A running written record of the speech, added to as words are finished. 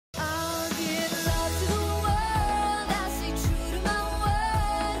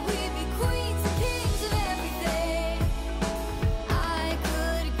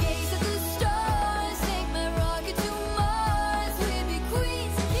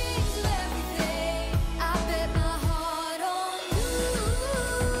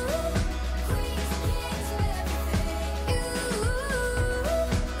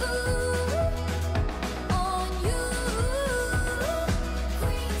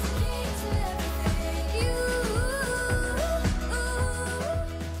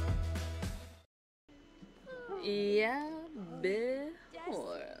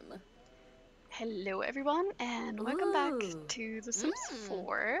Hello everyone and welcome back to The Sims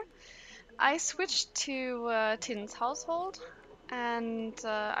 4. I switched to Tin's household and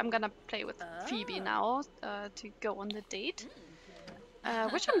I'm gonna play with Phoebe now to go on the date.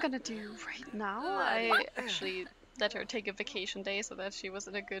 Which I'm gonna do right now. I actually let her take a vacation day so that she was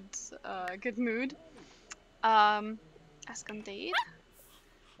in a good mood. Ask on date.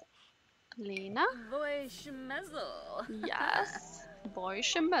 Lena. Boy Schmezel. Yes. Boy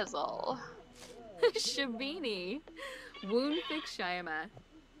Schmezel. Shabini. Woonfik Shayama.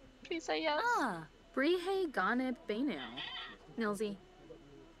 Please say yes. Brihe Ganib Benu. Nilsy.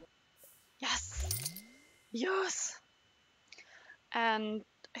 Yes. Yes. And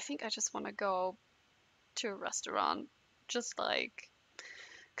I think I just want to go to a restaurant, just like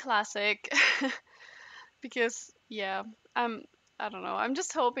classic. Because yeah, I don't know. I'm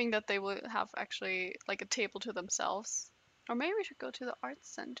just hoping that they will have actually like a table to themselves. Or maybe we should go to the arts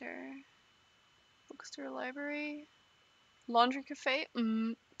center. Bookstore, library, laundry cafe.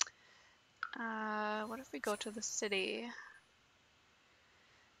 What if we go to the city?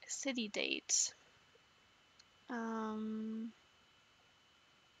 A city date. The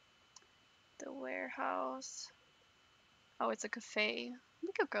warehouse. Oh, it's a cafe.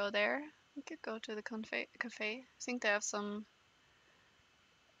 We could go there. We could go to the cafe. I think they have some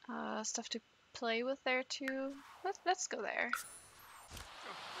stuff to play with there too. Let's go there.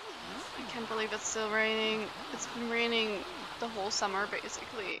 I can't believe it's still raining. It's been raining the whole summer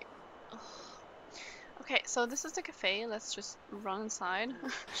basically. Ugh. Okay, so this is the cafe. Let's just run inside.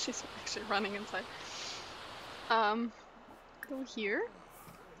 She's actually running inside. Go here.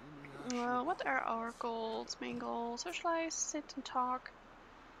 What are our goals? Main goals: socialize, sit and talk,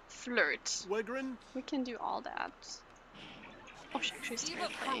 flirt. Wigrin? We can do all that. Oh, she actually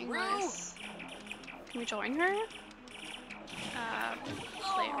started playing. Nice. Can we join her?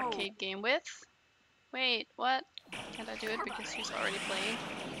 Play arcade game with. Wait, what? Can't I do it because she's already playing?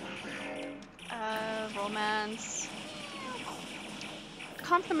 Romance.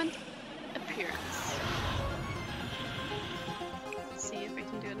 Compliment appearance. Let's see if we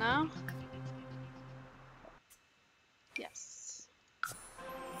can do it now. Yes.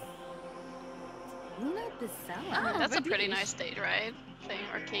 That's a pretty nice date, right? Playing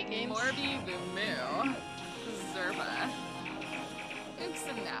arcade games. Morbi Vumu. Zerba.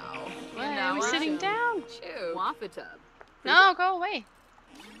 Oopsa now. Why are we sitting down? Chew. Wafatub. No, go away.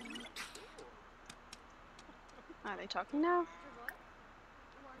 Are they talking now?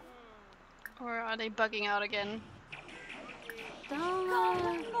 Or are they bugging out again?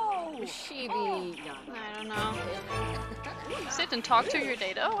 Shibi. I don't know. Sit and talk to your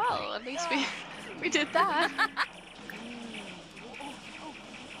date. Oh well, at least we did that.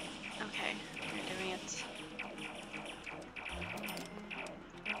 Okay, we're doing it.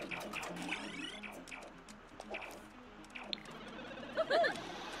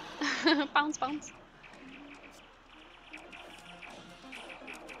 Bounce, bounce.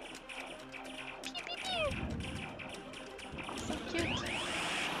 Pew, pew, pew. Oh, so cute.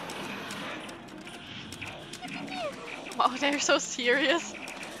 Pew, pew, pew. Wow, they're so serious.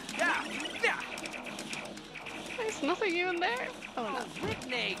 Yeah! There's nothing even there. Oh no.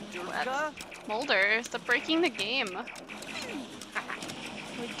 Whitney, What? Mulder, stop breaking the game.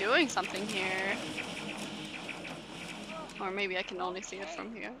 We're doing something here. Or maybe I can only see it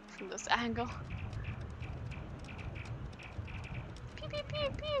from here, from this angle. Pew pew pew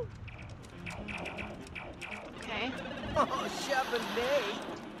pew. Okay. Oh, Chardonnay!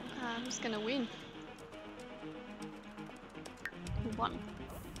 Who's gonna win? Who won?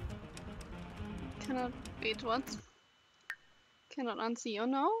 Cannot wait. What? Cannot unsee. Oh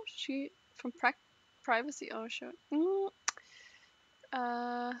no, she from privacy. Oh sure.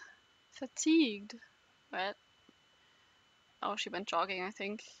 Fatigued. What? Oh, she went jogging, I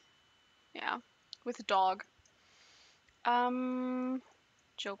think. Yeah, with a dog.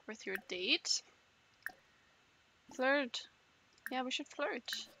 Joke with your date. Flirt. Yeah, we should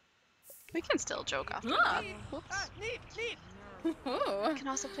flirt. We can still joke after that. Whoops. Neat! We can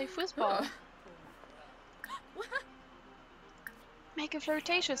also play foosball. Make a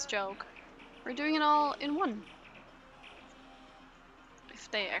flirtatious joke. We're doing it all in one. If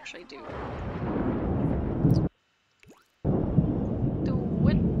they actually do.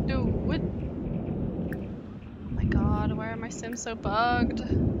 Do it. Oh my god, why are my Sims so bugged?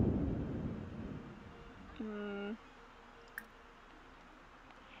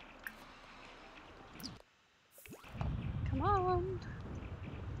 Come on.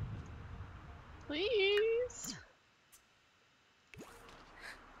 Please.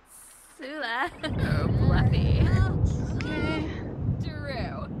 Sula. Oh, Fluffy. Okay.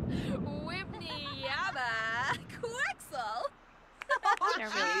 Drew. Whitney.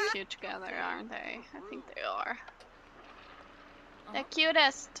 really cute together, aren't they? I think they are. The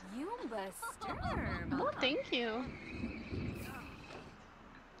cutest. Oh, thank you.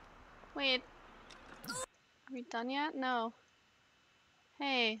 Wait, are we done yet? No.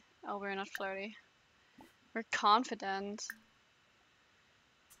 Hey. Oh, we're not flirty. We're confident.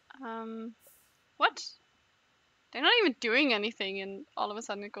 What? They're not even doing anything and all of a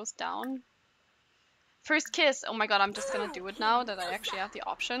sudden it goes down. First kiss. Oh my god, I'm just gonna do it now that I actually have the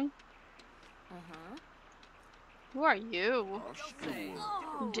option. Who are you?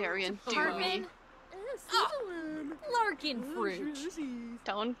 Darian Dewey. Larkin fruit.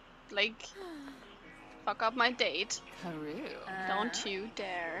 Don't, like, fuck up my date. Don't you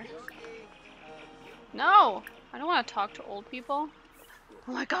dare. No! I don't want to talk to old people.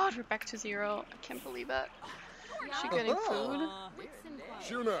 Oh my god, we're back to 0. I can't believe it. Is she getting food?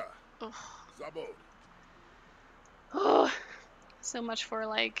 Shuna. Ugh. Zabot. Oh, so much for,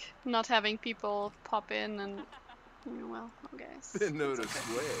 like, not having people pop in and... Well, I guess. Been noticed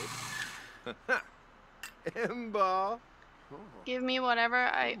way. Emba. Give me whatever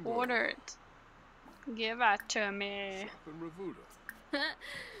I ordered. Give it to me.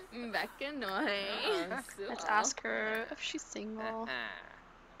 Let's ask her if she's single.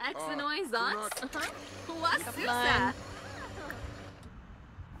 Line.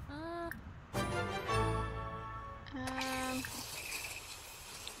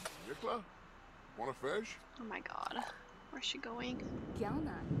 Nikla? Want a fish? Oh my god. Where's she going?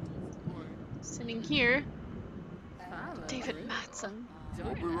 Sitting here. David Matson.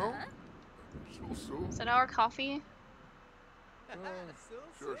 Is that our coffee?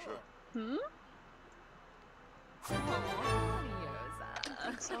 Sure. Hmm? I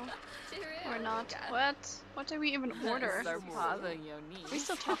think so. Or not. What did we even order? Are we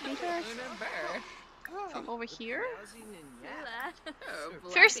still talking to her? From over here?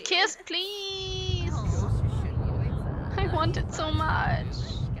 First kiss, please! I want it so much.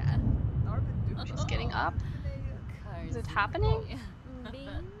 She's getting up. Is it happening?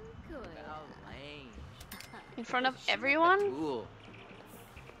 In front of everyone? Ooh,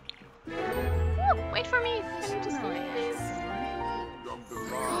 wait for me! I need to space.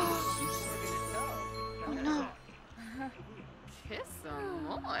 Oh no.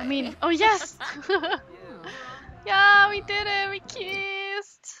 I mean, oh yes! Yeah, we did it! We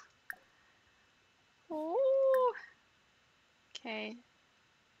kissed! Oh. Okay.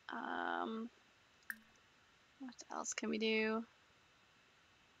 What else can we do?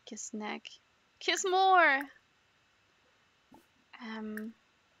 Kiss neck. Kiss more!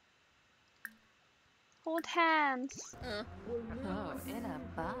 Hold hands.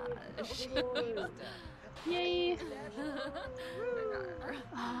 Yay!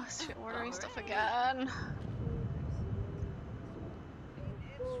 Oh, she's ordering stuff again.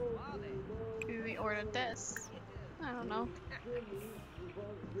 Maybe we ordered this. I don't know.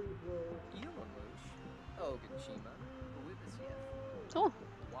 Oh.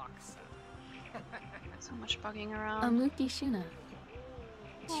 So much bugging around.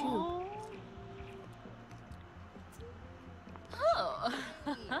 Aww.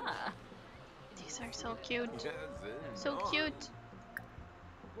 These are so cute. So cute.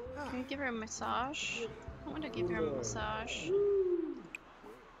 Can we give her a massage? I want to give her a massage.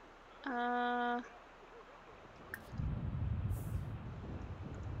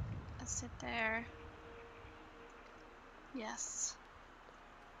 Let's sit there. Yes.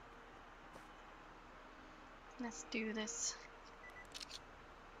 Let's do this.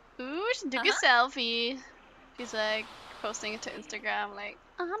 Ooh, she took a selfie. She's like posting it to Instagram like,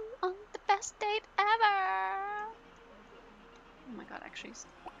 I'm on the best date ever. Oh my god, actually,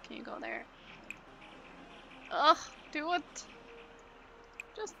 can you go there? Ugh, do it.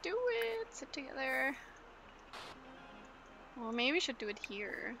 Just do it. Sit together. Well, maybe we should do it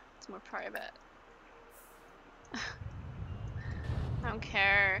here. It's more private. I don't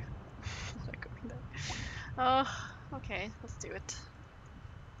care. Oh, okay, let's do it.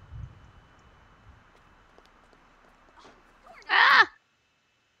 Ah!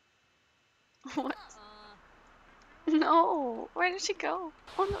 What? No, where did she go?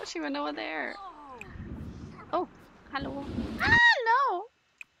 Oh no, she went over there. Oh, hello. Ah, no!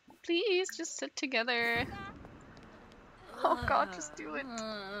 Please, just sit together. Oh god, just do it.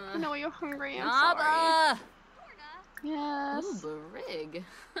 I know you're hungry, I'm sorry. Yes.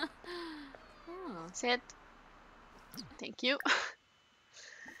 Sit. Thank you.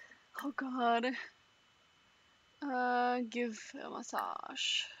 Oh god. Give a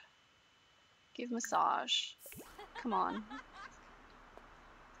massage. Give massage. Come on.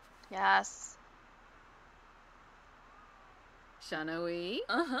 Yes. Shanawi.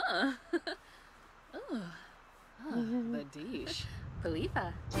 Uh-huh. Badish.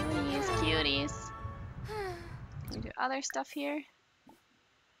 Palifa. Cuties, cuties. We do other stuff here.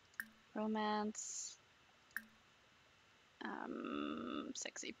 Romance.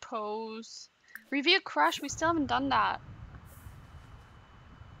 Sexy pose. Review crush. We still haven't done that.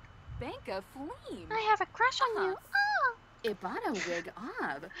 Banka Fleem. I have a crush on you. Oh. Ibana wig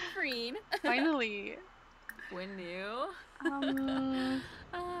ob. Green. Finally. When new.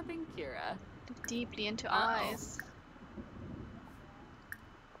 Bankira. Deeply into eyes.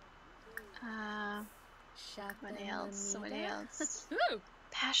 What else? What else?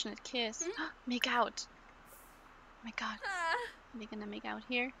 Passionate kiss. Make out. Oh my god. Are they gonna make out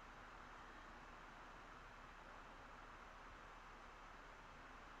here?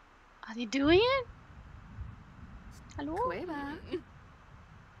 Are they doing it? Hello? Cueva.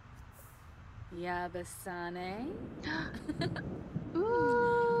 Yabasane.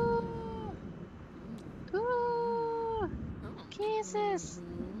 Ooh. Ooh. Kisses.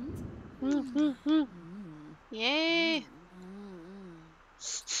 Yay.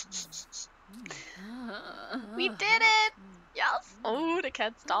 We did it. Yes. Oh, they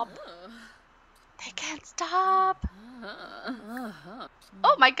can't stop. They can't stop.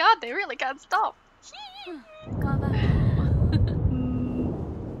 Oh my god, they really can't stop.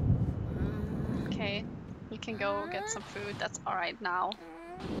 Okay, we can go get some food. That's alright now.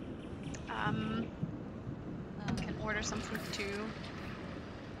 We can order some food too.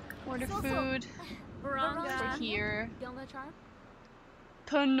 Order food for here.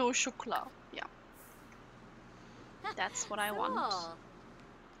 Pain au chocolat. Yeah. That's what I want.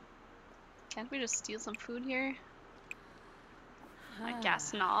 Can't we just steal some food here? I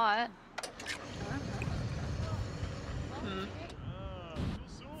guess not.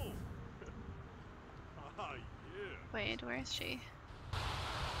 Wait, where is she?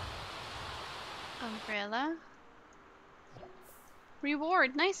 Umbrella.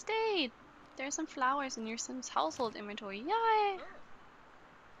 Reward, nice date! There's some flowers in your Sims household inventory. Yay!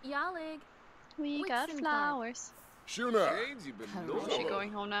 Yalig. We got Wixen flowers. Shuna. Is she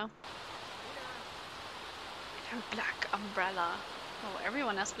going home now? Her black umbrella. Oh,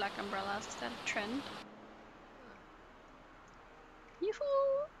 everyone has black umbrellas. Is that a trend?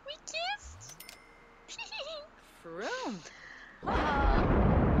 Yoo-hoo! We kissed! From.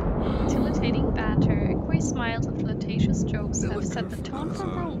 Titillating banter, quick smiles and flirtatious jokes have set the tone for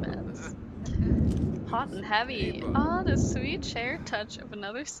romance. Hot and heavy. Ah, the sweet shared touch of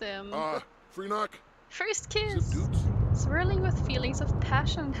another sim. Free knock. First kiss! Swirling with feelings of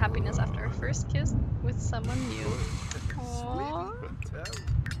passion and happiness after a first kiss with someone new. Aww.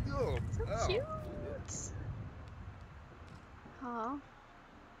 So cute. Aw.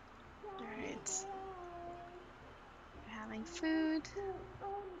 Alright. We're having food.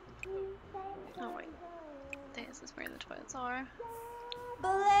 Oh wait. This is where the toilets are.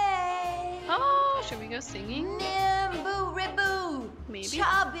 Oh, should we go singing? Maybe?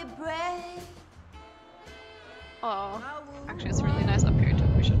 Oh, actually it's really nice up here too.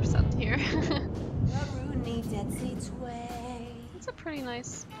 We should have sat here. It's a pretty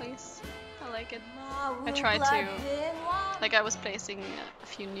nice place. I like it. I tried to, like I was placing a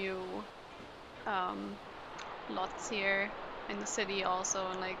few new lots here in the city also,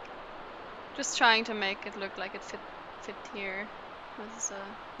 and like just trying to make it look like it fit here. This is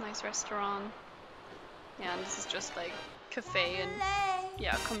a nice restaurant. Yeah, and this is just like cafe and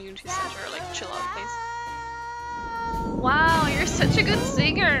yeah, community center, like chill out place. Wow, you're such a good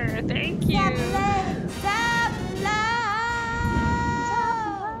singer. Thank you.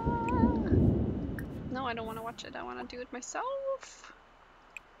 No, I don't want to watch it. I want to do it myself.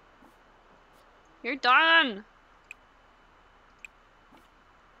 You're done.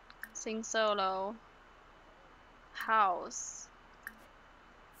 Sing solo. House.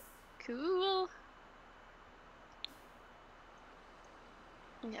 Cool.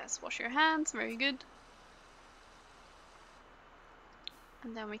 Yes, wash your hands. Very good.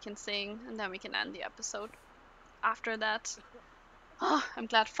 And then we can sing, and then we can end the episode. After that. Oh, I'm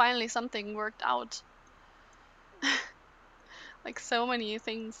glad finally something worked out. Like so many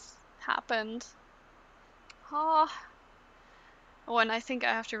things happened. Oh, and I think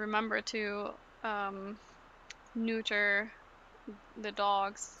I have to remember to neuter the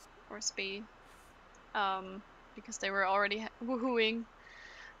dogs or spay, because they were already woohooing,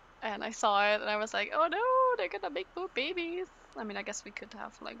 and I saw it and I was like, oh no, they're gonna make more babies. I mean, I guess we could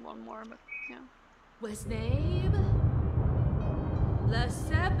have like one more, but yeah. What's name? La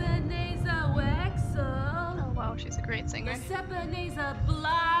Sebeneza Wexel. Oh wow, she's a great singer. La Sebeneza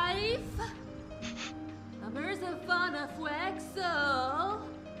Blythe. Amerzafana Fuexo,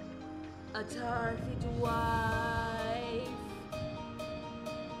 a tarfit wife.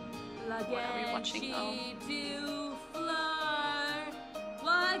 What are we watching? Oh. To floor,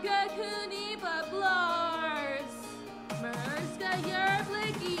 Waga Kuniba blurs. Merska your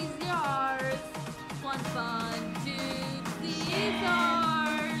blickies yours. One fun to these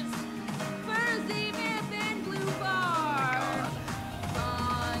ours. Furzy myth and blue bar.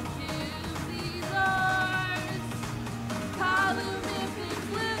 Fun to these ours. Kalu myth and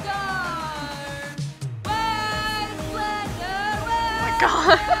blue gar. Wet splendor, wet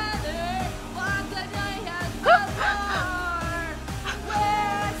God.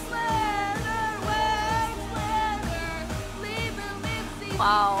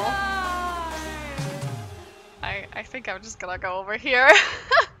 Wow. I think I'm just gonna go over here.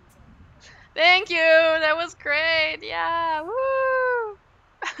 Thank you. That was great. Yeah. Woo.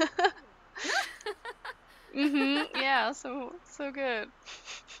 Yeah. So good.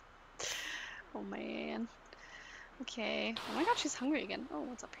 Oh man. Okay. Oh my God, she's hungry again. Oh,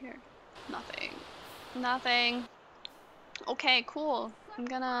 what's up here? Nothing. Nothing. Okay, cool. I'm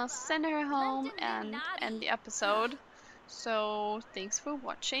gonna send her home and end the episode. So thanks for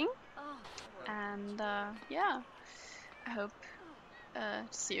watching, and yeah, I hope to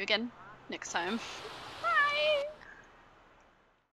see you again next time. Bye!